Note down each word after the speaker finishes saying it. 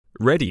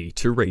Ready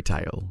to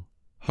Retail,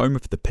 home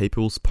of the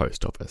People's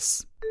Post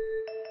Office.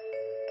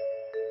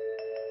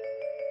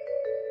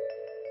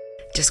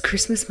 Does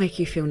Christmas make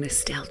you feel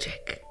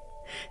nostalgic?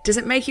 Does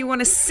it make you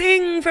want to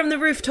sing from the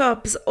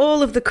rooftops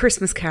all of the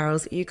Christmas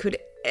carols you could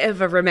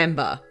ever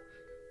remember?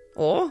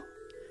 Or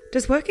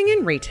does working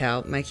in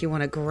retail make you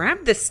want to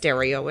grab the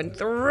stereo and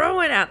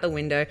throw it out the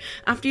window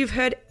after you've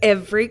heard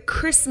every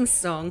Christmas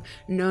song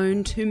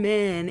known to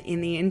man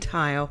in the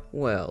entire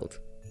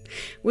world?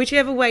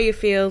 Whichever way you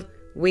feel,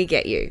 we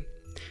get you.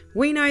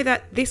 We know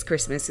that this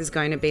Christmas is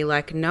going to be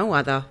like no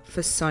other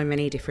for so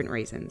many different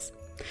reasons.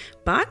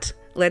 But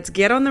let's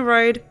get on the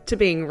road to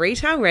being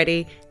retail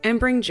ready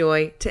and bring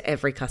joy to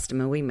every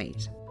customer we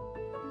meet.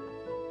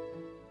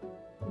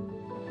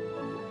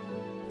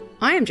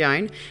 I am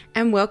Joan,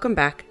 and welcome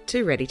back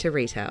to Ready to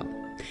Retail.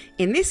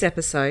 In this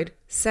episode,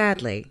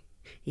 sadly,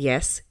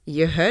 yes,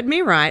 you heard me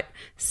right,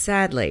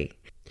 sadly,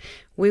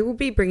 we will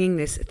be bringing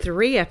this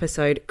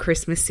 3-episode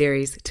Christmas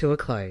series to a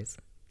close.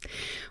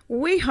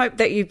 We hope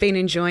that you've been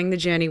enjoying the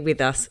journey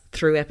with us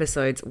through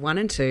episodes 1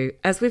 and 2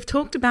 as we've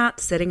talked about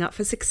setting up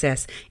for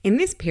success in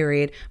this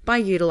period by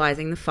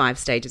utilising the 5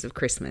 stages of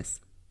Christmas.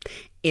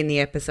 In the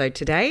episode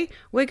today,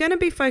 we're going to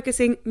be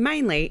focusing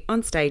mainly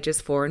on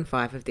stages 4 and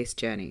 5 of this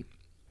journey.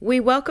 We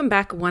welcome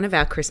back one of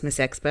our Christmas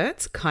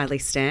experts,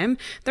 Kylie Stam,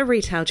 the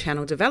Retail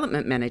Channel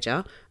Development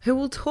Manager, who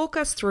will talk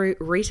us through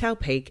retail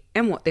peak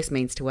and what this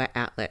means to our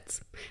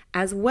outlets,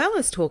 as well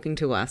as talking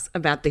to us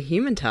about the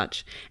human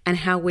touch and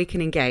how we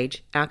can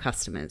engage our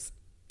customers.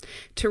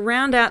 To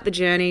round out the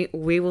journey,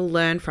 we will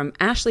learn from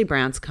Ashley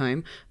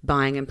Brownscombe,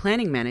 Buying and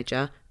Planning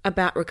Manager,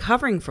 about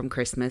recovering from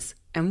Christmas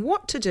and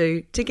what to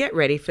do to get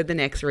ready for the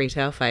next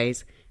retail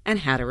phase and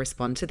how to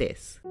respond to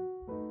this.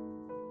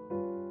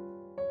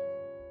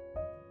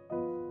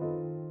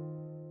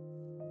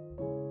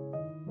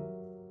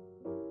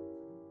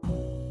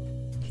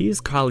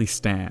 Here's Kylie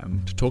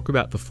Stam to talk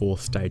about the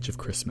 4th stage of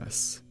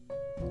Christmas,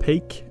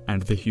 peak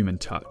and the human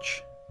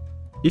touch.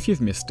 If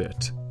you've missed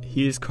it,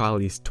 here's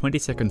Kylie's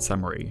 20-second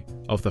summary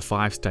of the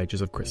 5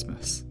 stages of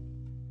Christmas.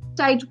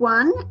 Stage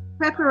 1,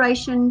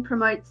 preparation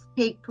promotes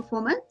peak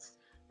performance.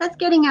 That's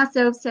getting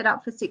ourselves set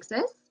up for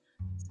success.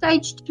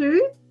 Stage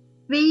 2,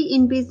 be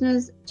in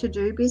business to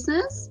do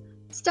business.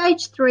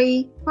 Stage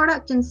 3,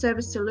 product and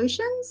service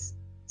solutions.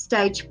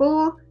 Stage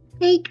 4,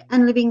 peak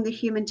and living the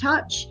human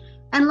touch.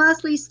 And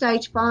lastly,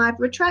 stage 5,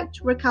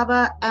 retract,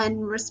 recover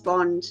and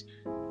respond.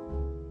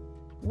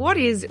 What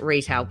is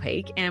retail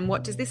peak and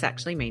what does this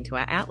actually mean to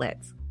our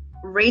outlets?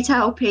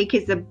 Retail peak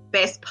is the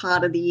best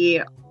part of the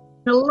year.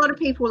 A lot of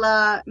people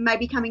are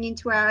maybe coming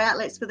into our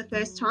outlets for the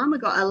first time. We've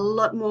got a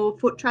lot more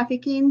foot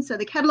traffic in, so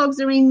the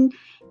catalogues are in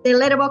their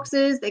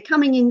letterboxes, they're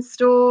coming in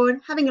stored,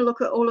 having a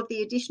look at all of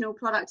the additional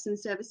products and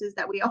services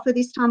that we offer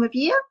this time of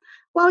year,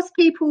 whilst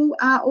people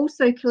are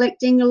also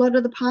collecting a lot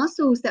of the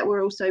parcels that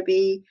we'll also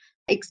be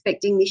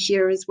expecting this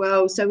year as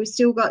well. So we've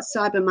still got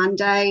Cyber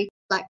Monday,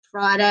 Black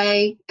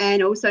Friday,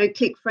 and also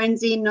Click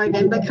Frenzy in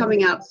November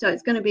coming up. So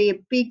it's going to be a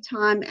big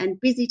time and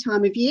busy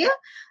time of year.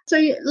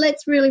 So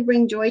let's really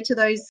bring joy to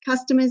those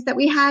customers that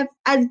we have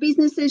as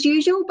business as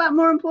usual, but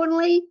more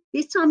importantly,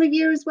 this time of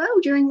year as well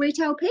during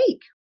retail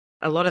peak.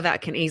 A lot of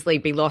that can easily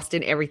be lost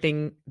in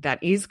everything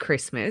that is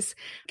Christmas.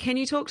 Can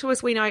you talk to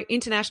us? We know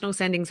international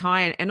sending's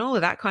high and all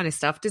of that kind of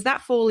stuff. Does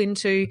that fall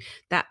into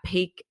that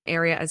peak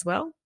area as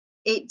well?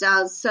 It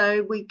does.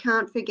 So we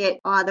can't forget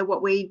either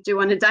what we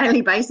do on a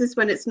daily basis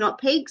when it's not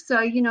peak. So,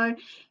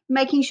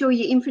 making sure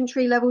your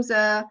inventory levels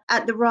are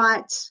at the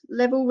right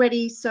level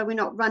ready so we're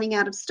not running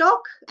out of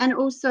stock. And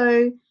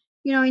also,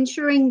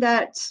 ensuring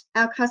that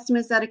our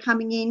customers that are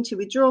coming in to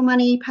withdraw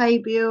money, pay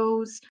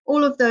bills,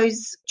 all of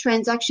those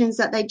transactions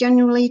that they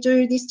generally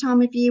do this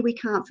time of year, we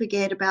can't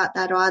forget about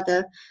that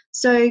either.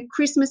 So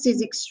Christmas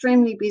is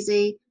extremely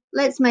busy.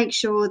 Let's make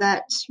sure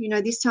that,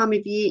 this time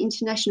of year,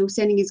 international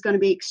sending is going to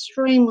be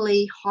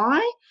extremely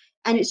high.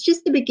 And it's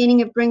just the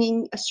beginning of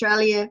bringing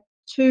Australia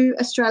to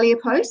Australia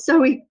Post. So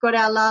we've got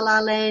our La La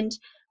Land,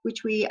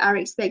 which we are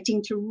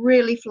expecting to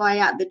really fly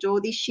out the door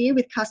this year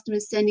with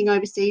customers sending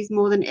overseas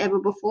more than ever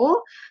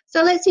before.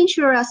 So let's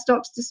ensure our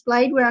stock's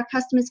displayed where our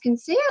customers can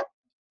see it.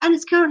 And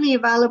it's currently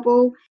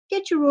available.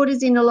 Get your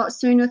orders in a lot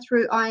sooner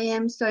through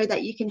IM so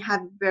that you can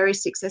have a very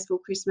successful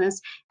Christmas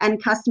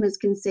and customers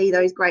can see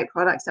those great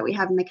products that we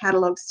have in the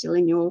catalogue still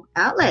in your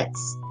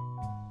outlets.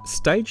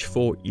 Stage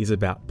 4 is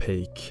about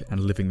peak and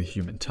living the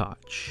human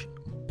touch,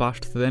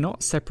 but they're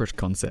not separate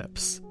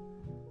concepts.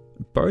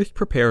 Both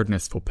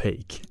preparedness for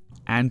peak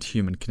and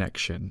human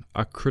connection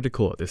are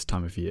critical at this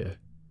time of year.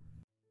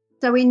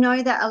 So we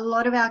know that a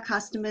lot of our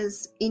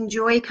customers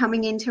enjoy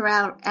coming into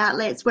our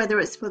outlets, whether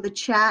it's for the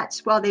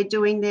chat while they're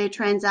doing their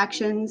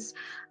transactions.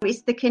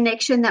 It's the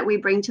connection that we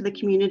bring to the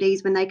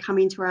communities when they come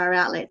into our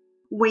outlet.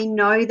 We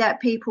know that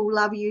people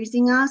love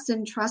using us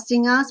and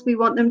trusting us. We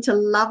want them to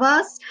love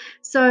us.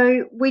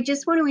 So we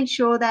just want to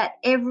ensure that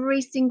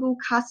every single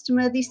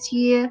customer this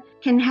year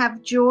can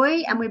have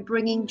joy, and we're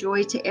bringing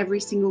joy to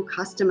every single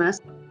customer.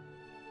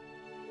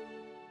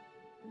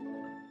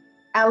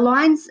 Our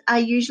lines are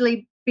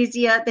usually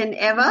busier than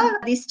ever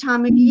this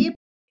time of year.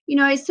 You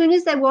know, as soon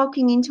as they're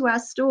walking into our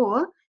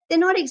store, they're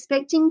not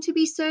expecting to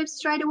be served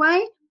straight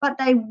away, but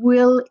they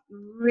will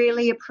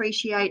really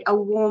appreciate a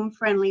warm,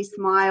 friendly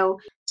smile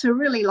to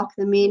really lock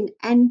them in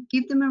and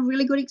give them a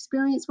really good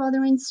experience while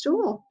they're in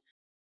store.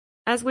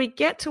 As we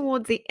get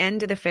towards the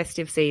end of the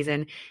festive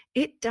season,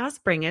 it does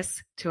bring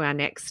us to our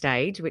next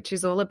stage, which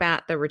is all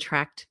about the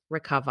retract,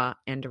 recover,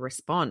 and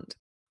respond.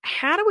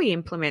 How do we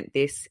implement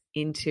this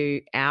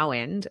into our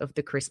end of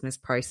the Christmas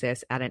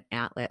process at an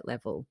outlet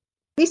level?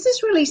 This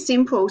is really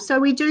simple. So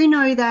we do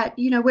know that,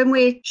 you know, when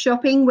we're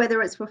shopping,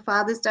 whether it's for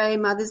Father's Day,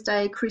 Mother's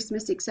Day,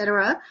 Christmas,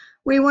 etc.,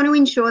 we want to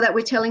ensure that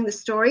we're telling the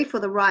story for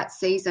the right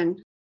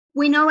season.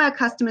 We know our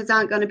customers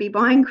aren't going to be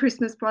buying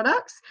Christmas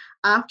products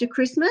after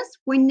Christmas.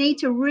 We need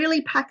to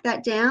really pack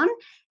that down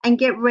and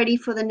get ready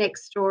for the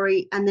next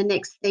story and the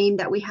next theme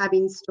that we have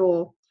in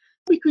store,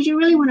 because you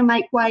really want to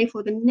make way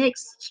for the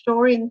next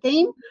story and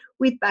theme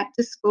with back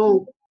to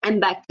school and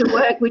back to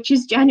work, which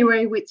is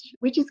January, which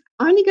is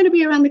only going to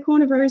be around the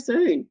corner very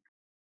soon.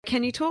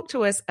 Can you talk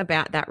to us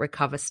about that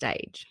recover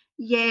stage?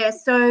 Yeah,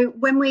 so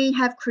when we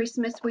have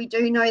Christmas, we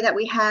do know that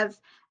we have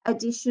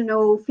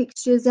additional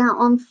fixtures out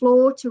on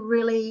floor to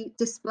really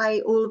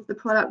display all of the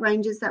product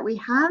ranges that we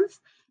have.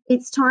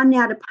 It's time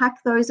now to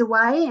pack those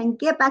away and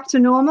get back to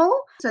normal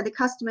so the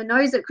customer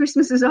knows that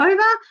Christmas is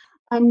over,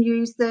 and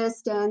use the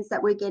stands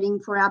that we're getting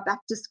for our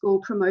back to school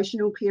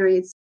promotional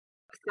periods.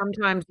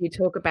 Sometimes you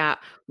talk about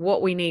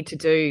what we need to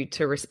do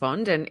to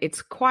respond, and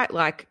it's quite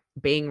like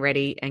being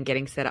ready and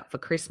getting set up for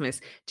Christmas.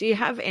 Do you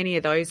have any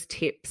of those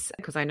tips?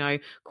 Because I know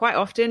quite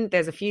often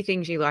there's a few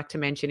things you like to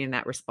mention in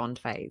that respond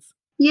phase.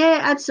 Yeah,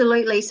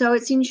 absolutely. So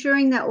it's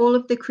ensuring that all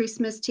of the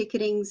Christmas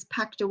ticketing's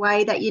packed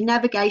away, that your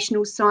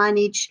navigational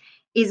signage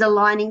is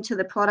aligning to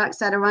the products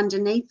that are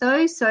underneath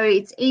those. So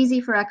it's easy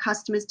for our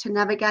customers to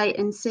navigate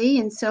and see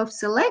and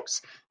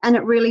self-select, and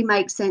it really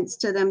makes sense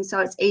to them. So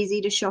it's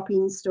easy to shop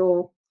in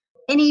store.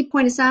 Any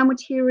point of sale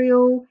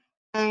material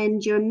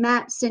and your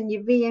maps and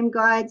your VM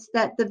guides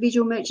that the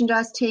visual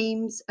merchandise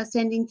teams are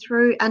sending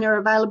through and are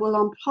available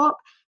on POP,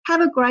 have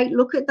a great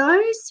look at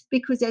those,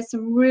 because there's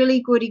some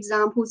really good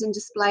examples and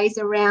displays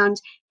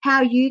around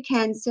how you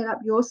can set up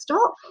your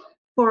stock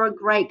for a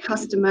great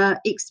customer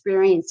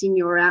experience in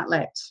your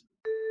outlet.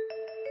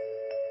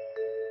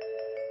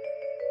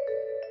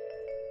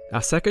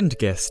 Our second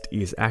guest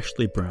is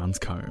Ashley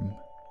Brownscombe.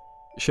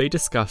 She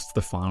discussed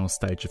the final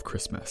stage of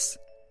Christmas: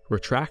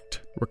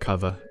 retract,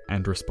 recover,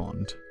 and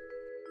respond.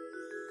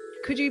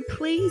 Could you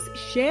please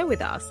share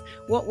with us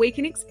what we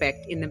can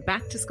expect in the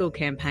back to school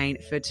campaign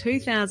for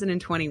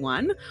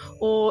 2021,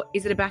 or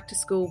is it a back to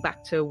school,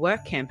 back to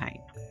work campaign?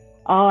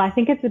 Oh, I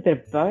think it's a bit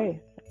of both.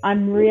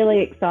 I'm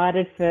really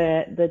excited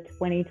for the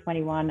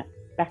 2021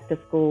 back to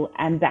school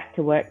and back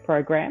to work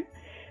program.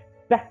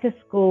 Back to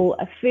school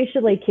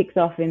officially kicks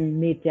off in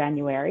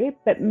mid-January,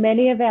 but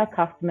many of our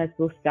customers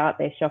will start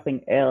their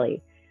shopping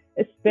early,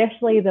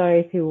 especially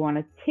those who want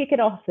to tick it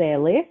off their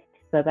list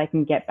so they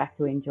can get back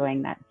to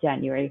enjoying that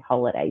January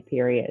holiday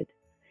period.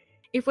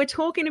 If we're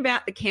talking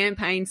about the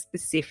campaign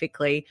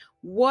specifically,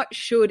 what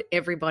should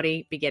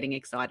everybody be getting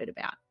excited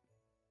about?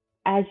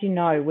 As you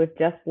know, we've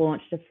just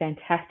launched a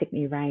fantastic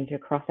new range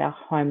across our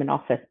home and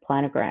office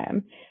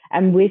planogram.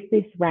 And with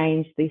this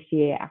range this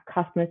year, our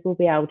customers will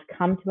be able to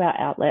come to our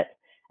outlets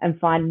and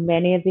find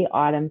many of the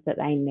items that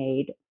they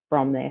need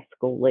from their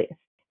school list.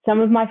 Some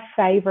of my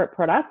favourite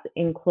products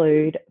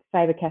include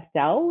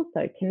Faber-Castell,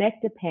 so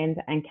connector pens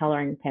and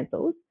colouring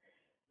pencils.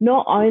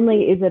 Not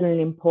only is it an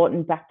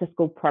important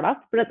back-to-school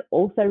product, but it's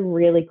also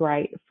really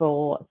great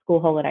for school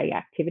holiday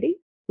activities.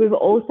 We've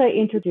also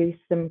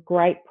introduced some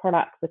great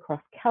products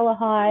across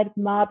Colourhide,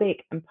 Marbic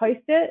and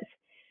Post-it.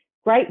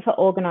 Great for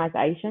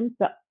organisation,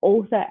 but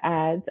also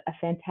adds a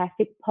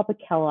fantastic pop of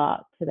colour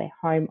to their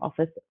home,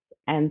 office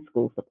and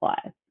school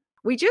supplies.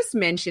 We just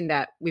mentioned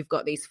that we've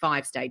got these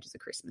 5 stages of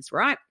Christmas,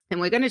 right?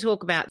 And we're going to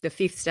talk about the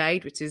 5th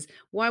stage, which is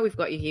why we've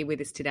got you here with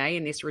us today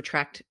in this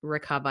retract,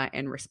 recover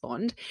and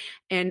respond.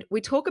 And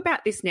we talk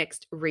about this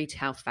next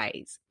retail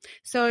phase.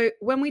 So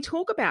when we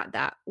talk about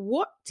that,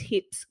 what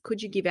tips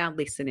could you give our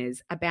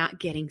listeners about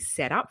getting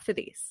set up for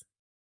this?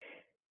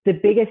 The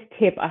biggest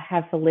tip I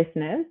have for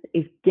listeners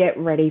is get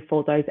ready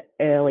for those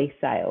early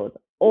sales.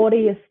 Order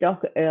your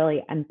stock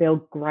early and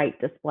build great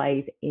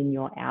displays in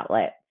your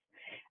outlet.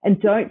 And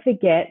don't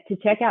forget to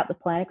check out the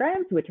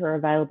planograms, which are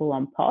available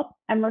on POP,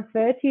 and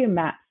refer to your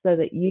maps so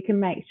that you can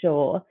make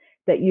sure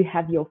that you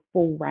have your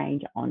full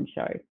range on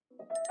show.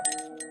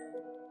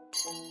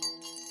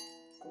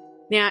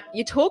 Now,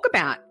 you talk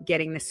about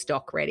getting the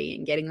stock ready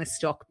and getting the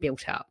stock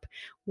built up.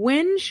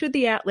 When should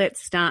the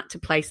outlets start to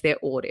place their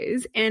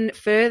orders? And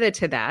further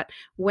to that,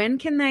 when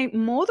can they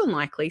more than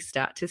likely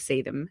start to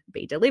see them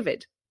be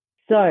delivered?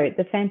 So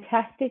the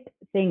fantastic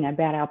thing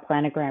about our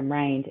planogram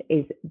range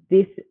is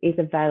this is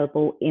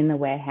available in the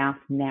warehouse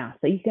now.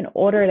 So you can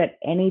order it at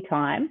any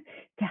time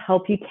to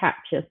help you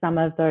capture some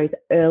of those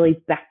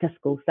early back to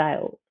school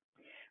sales.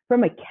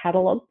 From a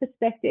catalogue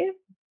perspective,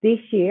 this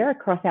year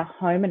across our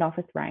home and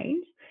office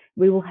range,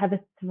 we will have a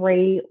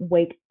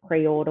 3-week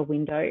pre-order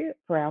window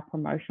for our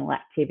promotional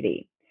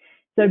activity.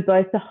 So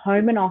both the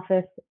home and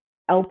office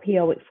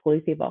LPO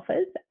exclusive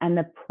offers and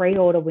the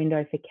pre-order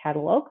window for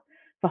catalogue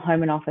for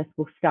home and office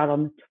will start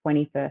on the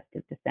 21st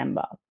of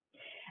December.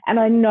 And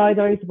I know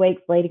those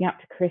weeks leading up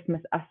to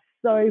Christmas are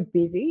so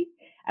busy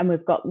and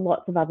we've got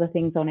lots of other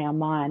things on our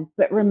mind,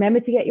 but remember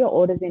to get your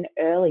orders in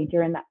early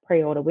during that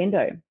pre-order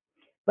window.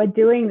 By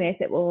doing this,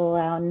 it will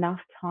allow enough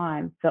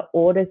time for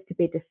orders to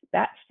be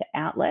dispatched to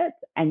outlets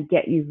and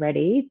get you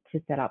ready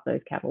to set up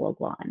those catalogue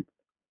lines.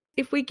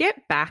 If we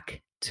get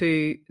back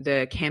to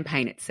the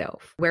campaign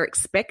itself, we're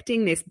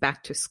expecting this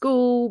back to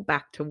school,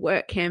 back to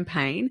work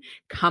campaign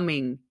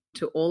coming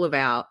to all of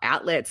our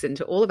outlets and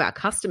to all of our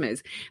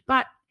customers.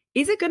 But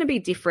is it going to be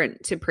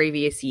different to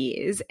previous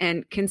years?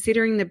 And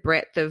considering the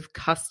breadth of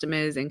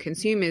customers and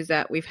consumers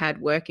that we've had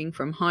working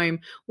from home,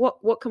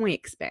 what can we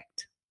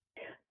expect?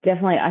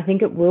 Definitely. I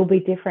think it will be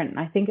different.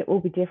 I think it will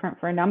be different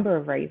for a number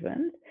of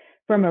reasons.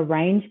 From a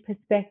range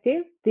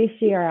perspective, this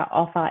year our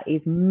offer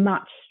is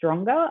much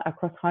stronger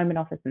across home and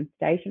office and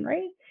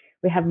stationery.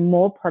 We have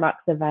more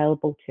products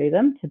available to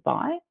them to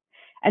buy.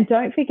 And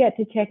don't forget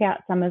to check out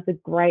some of the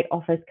great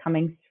offers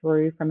coming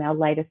through from our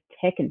latest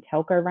tech and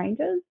telco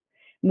ranges.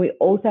 We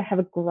also have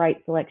a great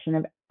selection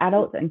of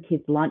adults and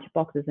kids' lunch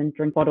boxes and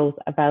drink bottles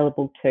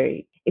available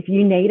too. If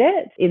you need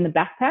it in the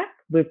backpack,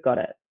 we've got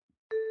it.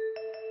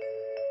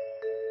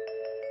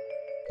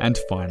 And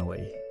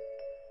finally,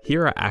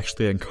 here are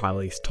Ashley and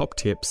Kylie's top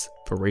tips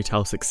for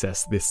retail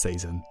success this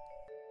season.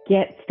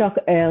 Get stock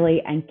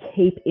early and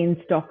keep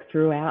in stock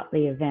throughout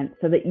the event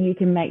so that you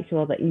can make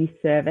sure that you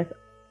service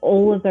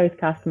all of those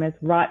customers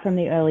right from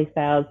the early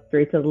sales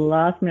through to the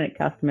last minute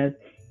customers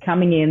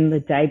coming in the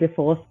day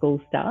before school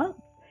starts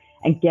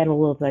and get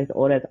all of those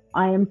orders.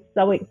 I am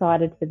so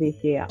excited for this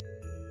year.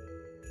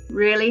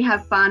 Really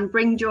have fun,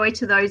 bring joy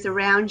to those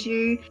around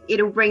you.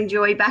 It'll bring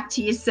joy back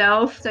to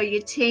yourself. So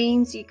your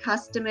teams, your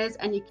customers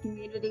and your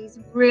communities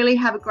really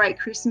have a great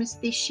Christmas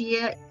this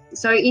year.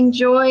 So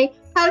enjoy,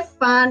 have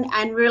fun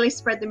and really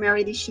spread the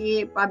merry this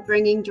year by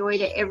bringing joy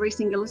to every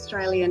single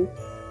Australian.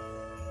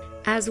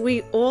 As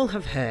we all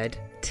have heard,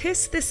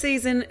 'tis the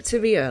season to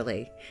be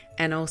early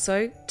and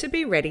also to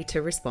be ready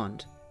to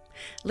respond.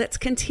 Let's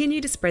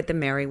continue to spread the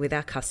merry with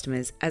our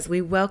customers as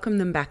we welcome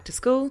them back to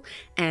school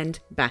and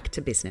back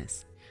to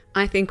business.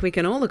 I think we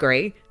can all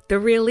agree the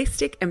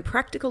realistic and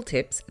practical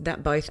tips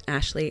that both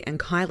Ashley and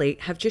Kylie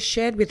have just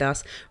shared with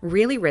us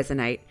really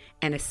resonate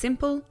and are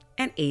simple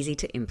and easy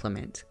to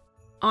implement.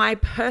 I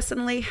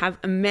personally have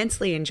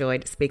immensely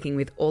enjoyed speaking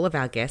with all of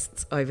our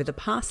guests over the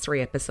past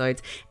 3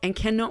 episodes and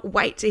cannot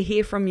wait to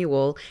hear from you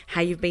all how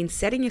you've been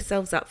setting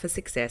yourselves up for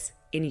success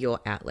in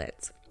your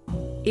outlets.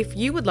 If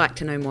you would like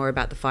to know more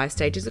about the 5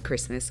 stages of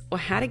Christmas or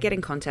how to get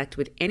in contact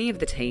with any of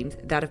the teams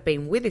that have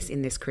been with us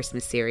in this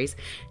Christmas series,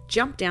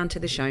 jump down to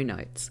the show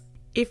notes.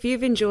 If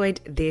you've enjoyed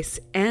this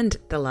and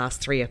the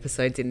last 3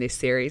 episodes in this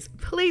series,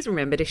 please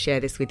remember to share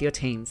this with your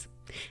teams.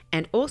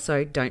 And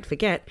also don't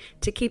forget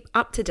to keep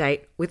up to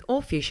date with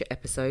all future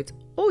episodes.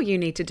 All you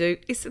need to do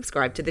is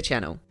subscribe to the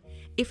channel.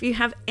 If you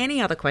have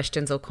any other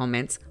questions or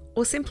comments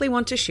or simply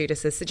want to shoot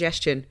us a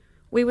suggestion,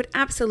 we would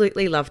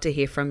absolutely love to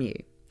hear from you.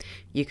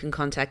 You can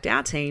contact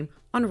our team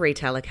on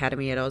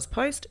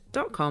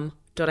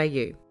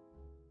retailacademy@ozpost.com.au.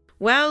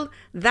 Well,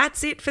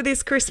 that's it for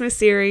this Christmas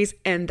series,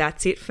 and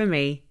that's it for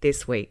me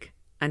this week.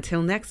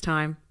 Until next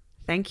time,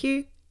 thank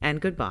you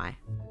and goodbye.